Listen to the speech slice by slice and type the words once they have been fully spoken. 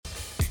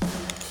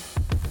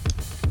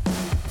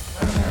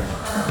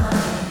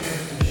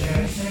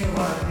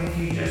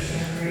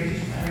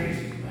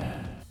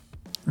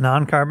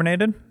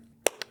Non-carbonated.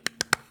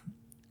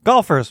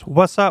 Golfers,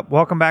 what's up?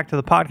 Welcome back to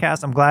the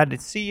podcast. I'm glad to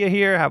see you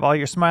here, have all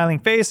your smiling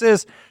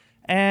faces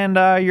and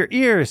your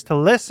ears to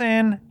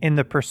listen in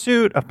the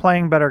pursuit of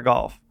playing better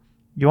golf.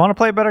 You want to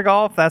play better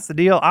golf? That's the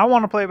deal. I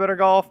want to play better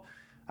golf.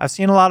 I've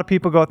seen a lot of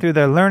people go through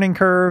their learning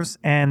curves,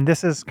 and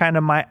this is kind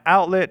of my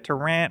outlet to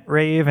rant,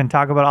 rave, and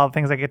talk about all the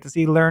things I get to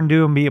see, learn,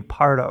 do, and be a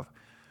part of.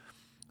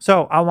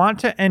 So I want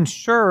to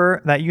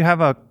ensure that you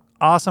have an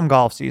awesome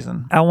golf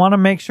season. I want to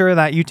make sure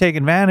that you take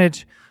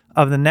advantage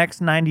of the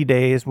next 90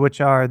 days, which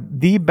are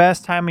the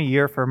best time of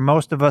year for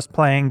most of us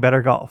playing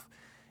better golf.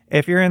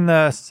 If you're in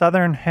the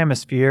southern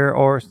hemisphere,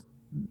 or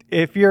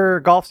if your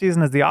golf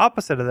season is the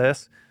opposite of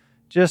this,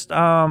 just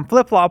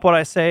flip-flop what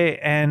I say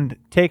and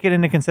take it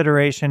into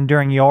consideration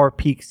during your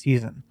peak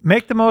season.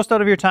 Make the most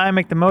out of your time,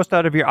 make the most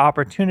out of your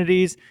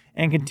opportunities,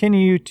 and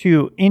continue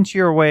to inch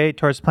your way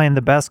towards playing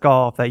the best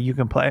golf that you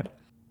can play.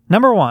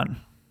 Number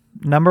one,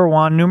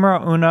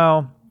 numero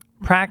uno,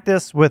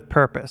 practice with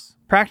purpose.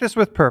 Practice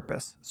with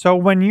purpose. So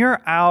when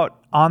you're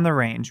out on the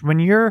range, when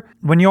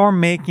you're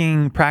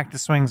making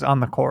practice swings on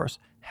the course,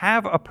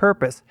 have a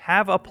purpose,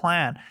 have a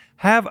plan,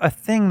 have a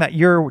thing that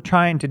you're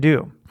trying to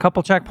do.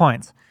 Couple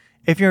checkpoints.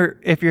 If you're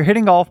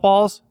hitting golf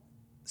balls,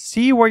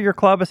 see where your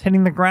club is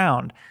hitting the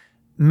ground.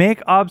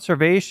 Make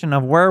observation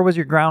of where was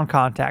your ground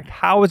contact,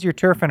 how was your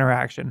turf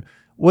interaction.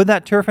 Would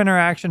that turf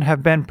interaction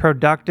have been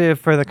productive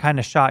for the kind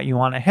of shot you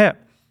want to hit?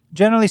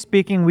 Generally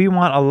speaking, we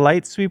want a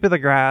light sweep of the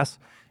grass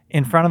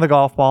in front of the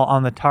golf ball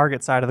on the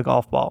target side of the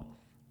golf ball.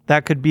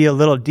 That could be a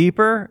little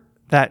deeper.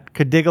 That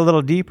could dig a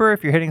little deeper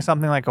if you're hitting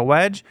something like a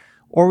wedge,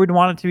 or we'd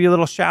want it to be a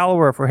little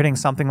shallower if we're hitting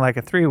something like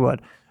a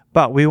 3-wood.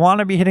 But we want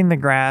to be hitting the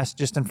grass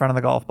just in front of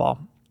the golf ball.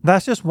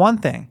 That's just one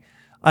thing.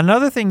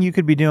 Another thing you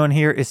could be doing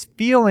here is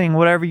feeling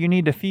whatever you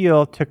need to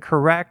feel to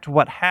correct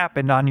what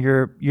happened on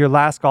your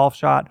last golf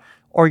shot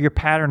or your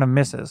pattern of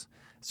misses.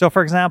 So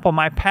for example,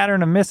 my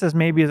pattern of misses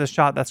maybe is a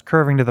shot that's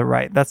curving to the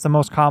right. That's the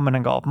most common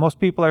in golf. Most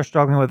people are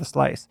struggling with a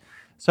slice.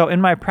 So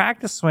in my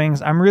practice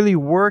swings, I'm really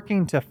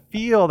working to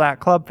feel that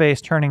club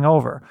face turning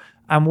over.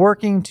 I'm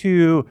working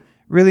to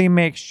really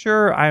make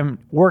sure I'm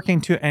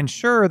working to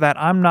ensure that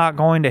I'm not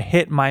going to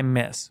hit my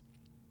miss.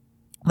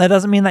 That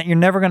doesn't mean that you're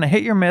never going to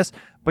hit your miss,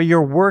 but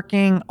you're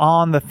working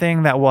on the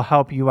thing that will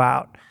help you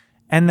out.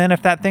 And then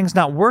if that thing's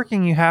not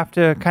working, you have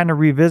to kind of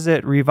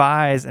revisit,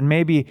 revise, and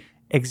maybe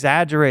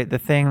exaggerate the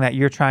thing that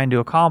you're trying to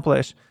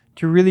accomplish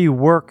to really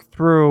work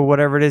through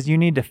whatever it is you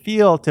need to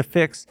feel to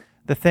fix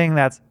the thing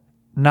that's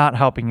not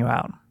helping you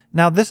out.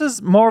 Now, this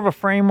is more of a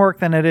framework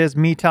than it is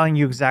me telling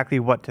you exactly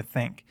what to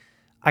think.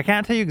 I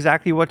can't tell you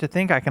exactly what to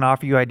think. I can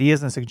offer you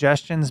ideas and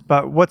suggestions,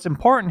 but what's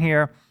important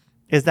here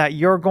is that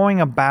you're going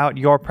about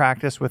your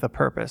practice with a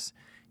purpose.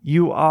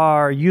 You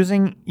are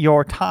using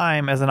your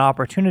time as an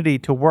opportunity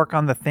to work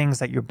on the things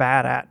that you're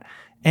bad at.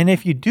 And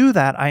if you do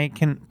that, I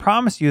can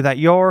promise you that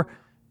your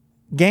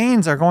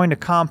gains are going to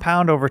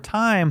compound over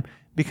time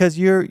because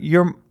your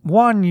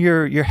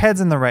head's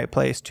in the right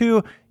place.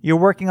 2, you're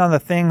working on the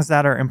things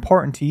that are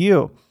important to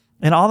you.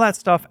 And all that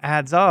stuff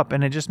adds up,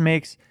 and it just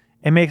makes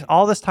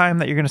all this time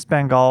that you're going to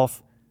spend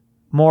golf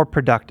more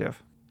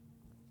productive.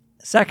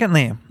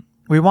 Secondly,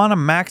 we want to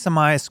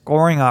maximize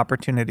scoring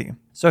opportunity.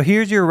 So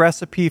here's your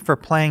recipe for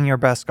playing your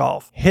best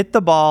golf. Hit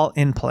the ball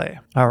in play,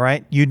 all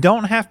right? You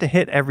don't have to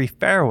hit every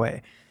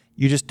fairway.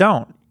 You just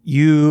don't.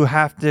 You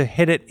have to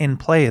hit it in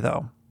play,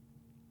 though.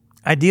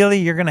 Ideally,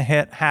 you're going to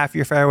hit half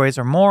your fairways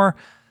or more,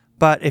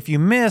 but if you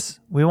miss,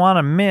 we want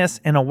to miss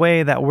in a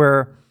way that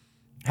we're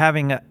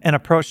having an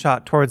approach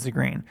shot towards the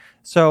green.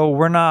 So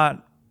we're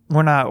not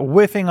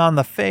whiffing on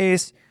the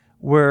face.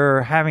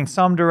 We're having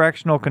some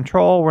directional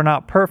control. We're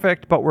not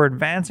perfect, but we're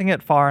advancing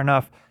it far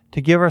enough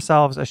to give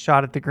ourselves a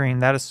shot at the green.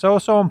 That is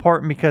so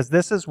important because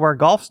this is where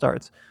golf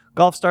starts.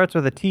 Golf starts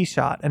with a tee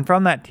shot, and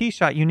from that tee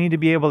shot, you need to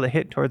be able to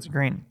hit towards the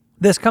green.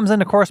 This comes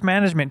into course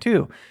management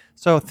too.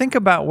 So think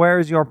about where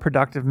is your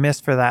productive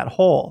miss for that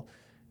hole.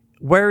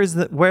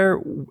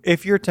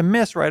 If you're to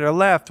miss right or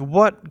left,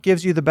 what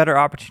gives you the better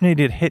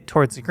opportunity to hit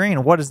towards the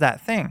green? What is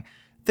that thing?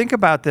 Think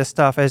about this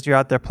stuff as you're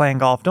out there playing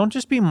golf. Don't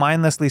just be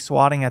mindlessly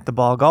swatting at the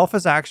ball. Golf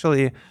is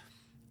actually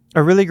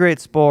a really great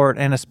sport,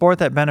 and a sport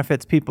that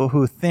benefits people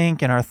who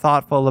think and are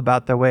thoughtful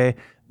about the way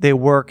they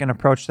work and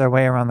approach their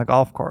way around the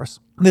golf course.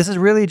 This is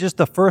really just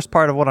the first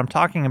part of what I'm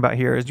talking about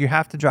here is you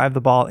have to drive the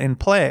ball in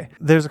play.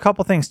 There's a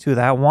couple things to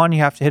that. One, you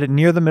have to hit it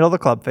near the middle of the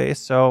club face.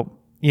 So,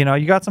 you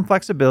got some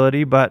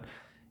flexibility, but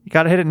you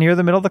got to hit it near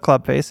the middle of the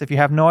club face. If you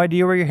have no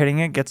idea where you're hitting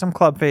it, get some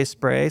club face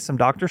spray, some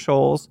Dr.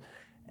 Scholl's,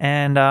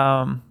 and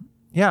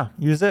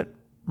use it.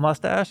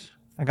 Mustache.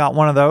 I got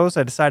one of those.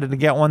 I decided to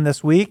get one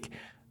this week.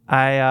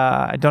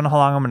 I don't know how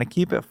long I'm going to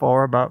keep it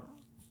for, but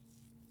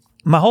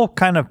my whole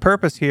kind of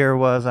purpose here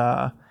was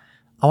I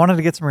wanted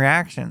to get some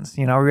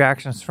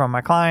reactions from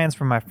my clients,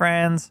 from my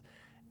friends.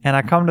 And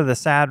I come to the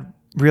sad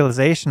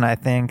realization, I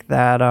think,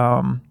 that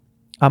I'm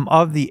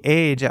of the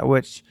age at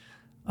which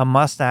a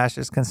mustache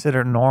is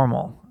considered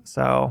normal.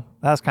 So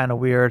that's kind of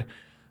weird.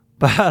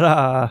 But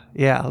a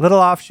little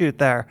offshoot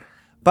there.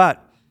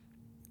 But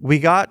we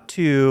got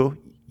to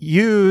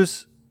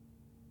use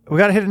we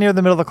got to hit it near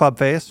the middle of the club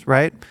face,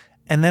 right?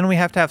 And then we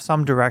have to have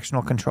some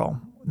directional control.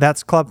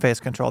 That's club face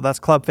control. That's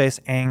club face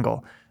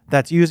angle.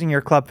 That's using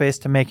your club face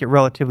to make it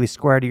relatively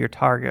square to your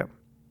target.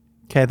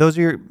 Okay, those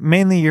are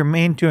mainly your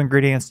main two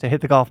ingredients to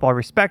hit the golf ball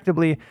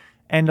respectably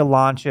and to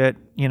launch it,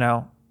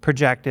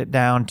 project it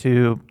down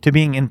to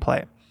being in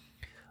play.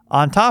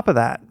 On top of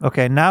that,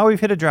 okay, now we've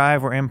hit a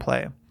drive, we're in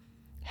play.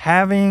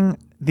 Having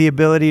the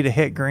ability to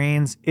hit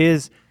greens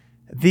is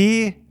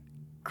the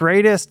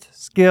greatest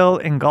skill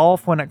in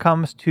golf when it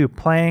comes to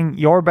playing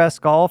your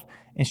best golf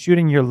and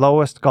shooting your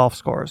lowest golf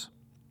scores.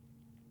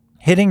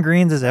 Hitting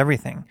greens is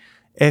everything.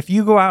 If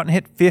you go out and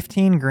hit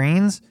 15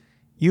 greens,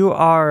 you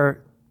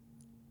are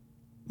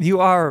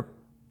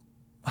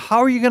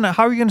how are you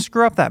gonna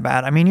screw up that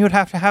bad? I mean, you would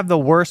have to have the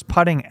worst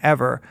putting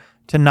ever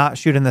to not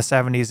shoot in the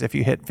 70s if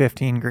you hit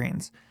 15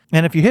 greens.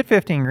 And if you hit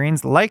 15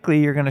 greens,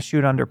 likely you're going to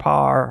shoot under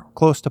par,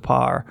 close to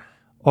par,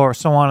 or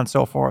so on and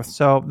so forth.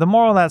 So the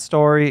moral of that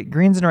story,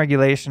 greens in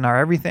regulation are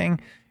everything.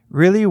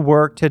 Really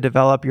work to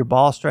develop your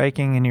ball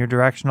striking and your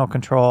directional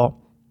control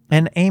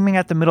and aiming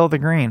at the middle of the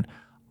green.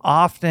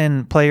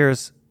 Often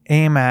players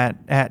aim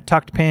at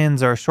tucked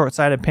pins or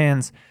short-sided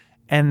pins,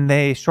 and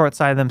they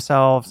short-side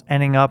themselves,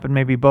 ending up in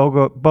maybe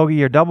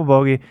bogey or double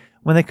bogey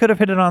when they could have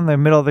hit it on the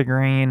middle of the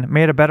green,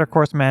 made a better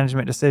course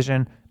management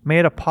decision,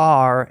 made a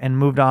par, and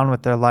moved on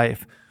with their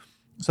life.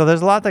 So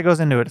there's a lot that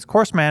goes into it. It's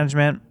course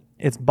management,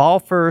 it's ball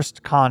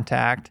first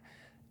contact,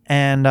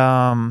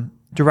 and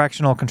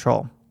directional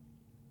control.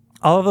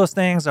 All of those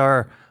things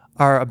are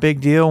a big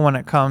deal when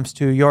it comes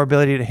to your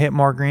ability to hit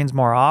more greens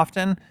more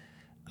often.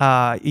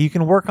 You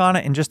can work on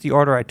it in just the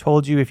order I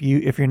told you if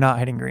you're not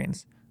hitting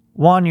greens.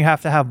 One, you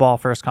have to have ball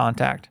first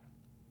contact.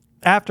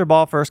 After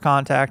ball first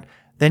contact,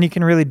 then you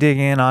can really dig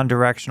in on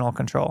directional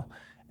control.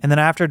 And then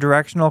after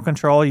directional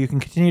control, you can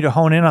continue to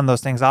hone in on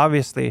those things,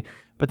 obviously,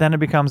 but then it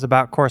becomes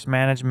about course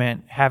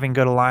management, having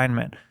good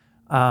alignment,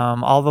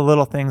 all the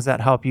little things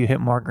that help you hit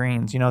more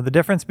greens. The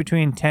difference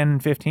between 10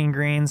 and 15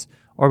 greens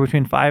or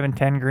between 5 and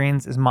 10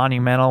 greens is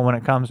monumental when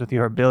it comes with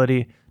your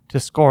ability to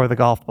score the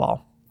golf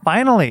ball.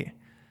 Finally,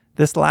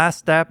 this last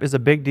step is a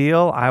big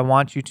deal. I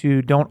want you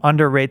to don't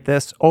underrate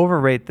this,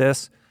 overrate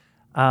this.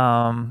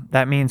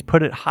 That means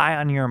put it high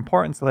on your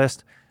importance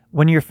list.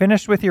 When you're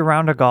finished with your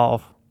round of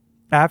golf,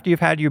 after you've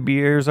had your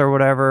beers or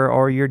whatever,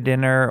 or your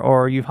dinner,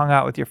 or you've hung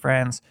out with your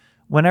friends,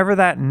 whenever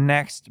that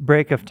next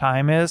break of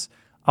time is,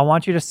 I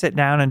want you to sit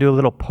down and do a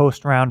little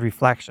post-round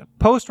reflection.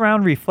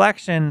 Post-round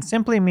reflection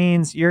simply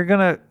means you're going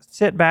to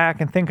sit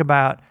back and think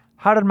about,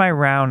 how did my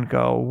round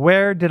go?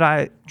 Where did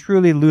I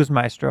truly lose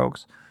my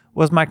strokes?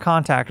 Was my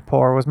contact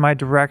poor? Was my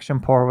direction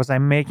poor? Was I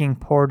making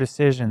poor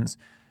decisions?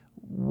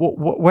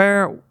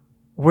 Where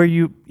were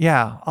you?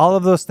 Yeah, all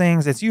of those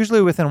things. It's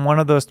usually within one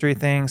of those three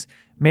things.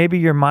 Maybe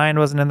your mind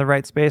wasn't in the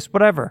right space,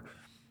 whatever.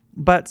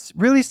 But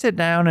really sit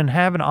down and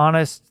have an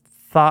honest,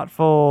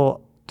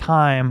 thoughtful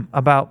time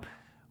about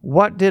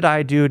what did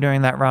I do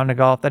during that round of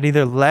golf that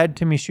either led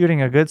to me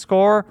shooting a good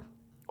score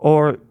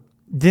or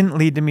didn't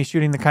lead to me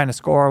shooting the kind of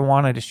score I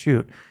wanted to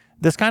shoot.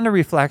 This kind of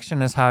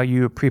reflection is how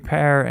you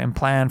prepare and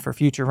plan for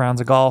future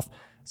rounds of golf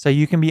so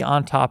you can be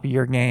on top of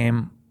your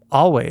game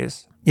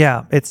always.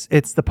 Yeah, it's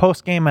the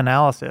post-game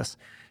analysis.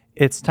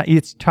 It's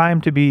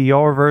time to be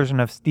your version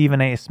of Stephen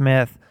A.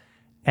 Smith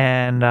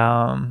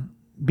and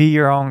be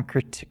your own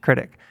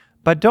critic.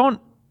 But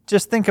don't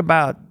just think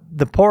about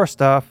the poor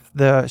stuff,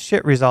 the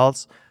shit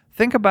results.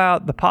 Think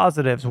about the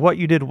positives, what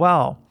you did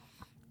well.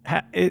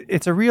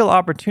 It's a real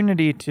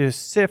opportunity to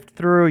sift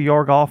through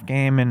your golf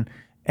game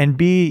and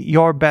be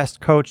your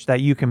best coach that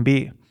you can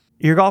be.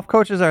 Your golf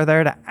coaches are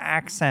there to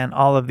accent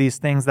all of these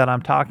things that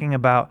I'm talking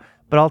about,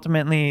 but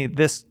ultimately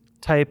this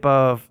type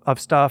of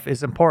stuff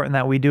is important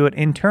that we do it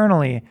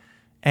internally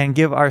and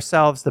give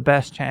ourselves the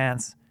best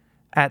chance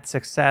at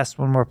success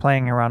when we're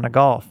playing around a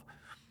golf.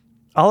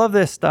 All of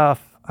this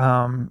stuff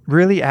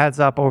really adds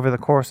up over the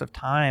course of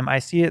time. I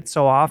see it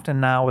so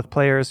often now with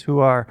players who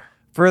are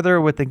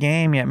further with the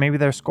game, yet maybe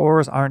their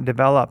scores aren't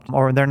developed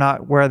or they're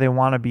not where they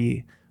want to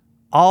be.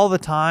 All the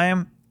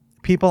time,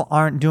 people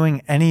aren't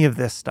doing any of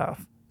this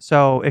stuff.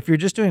 So if you're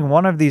just doing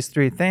one of these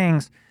three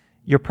things,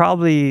 you're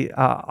probably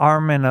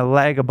arm and a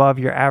leg above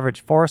your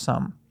average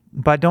foursome.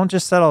 But don't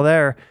just settle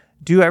there.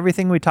 Do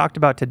everything we talked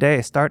about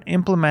today. Start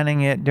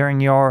implementing it during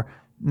your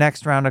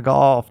next round of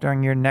golf,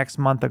 during your next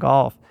month of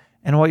golf.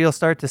 And what you'll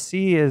start to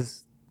see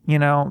is,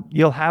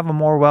 you'll have a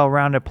more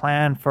well-rounded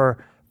plan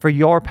for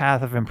your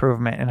path of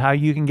improvement and how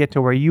you can get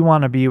to where you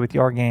want to be with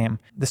your game.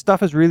 This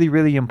stuff is really,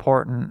 really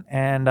important.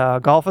 And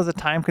golf is a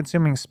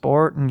time-consuming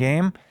sport and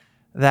game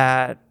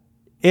that,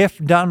 if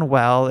done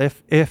well,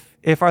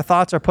 if our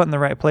thoughts are put in the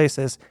right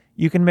places,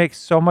 you can make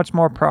so much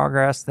more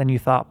progress than you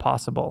thought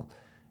possible.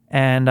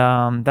 And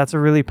that's a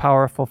really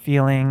powerful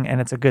feeling, and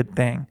it's a good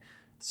thing.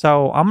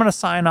 So I'm going to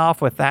sign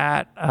off with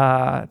that.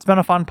 It's been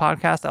a fun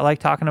podcast. I like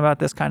talking about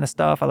this kind of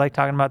stuff. I like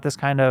talking about this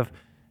kind of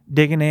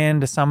digging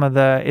into some of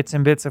the its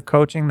and bits of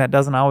coaching that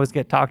doesn't always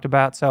get talked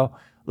about. So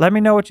let me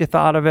know what you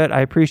thought of it.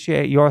 I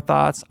appreciate your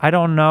thoughts. I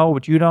don't know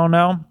what you don't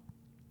know.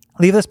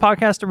 Leave this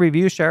podcast a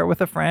review, share it with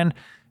a friend.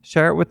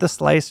 Share it with the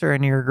slicer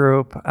in your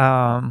group.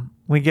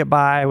 We get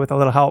by with a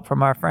little help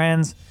from our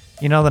friends.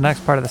 You know the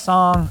next part of the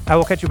song. I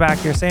will catch you back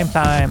here, same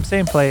time,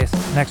 same place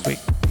next week.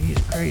 He's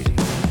crazy.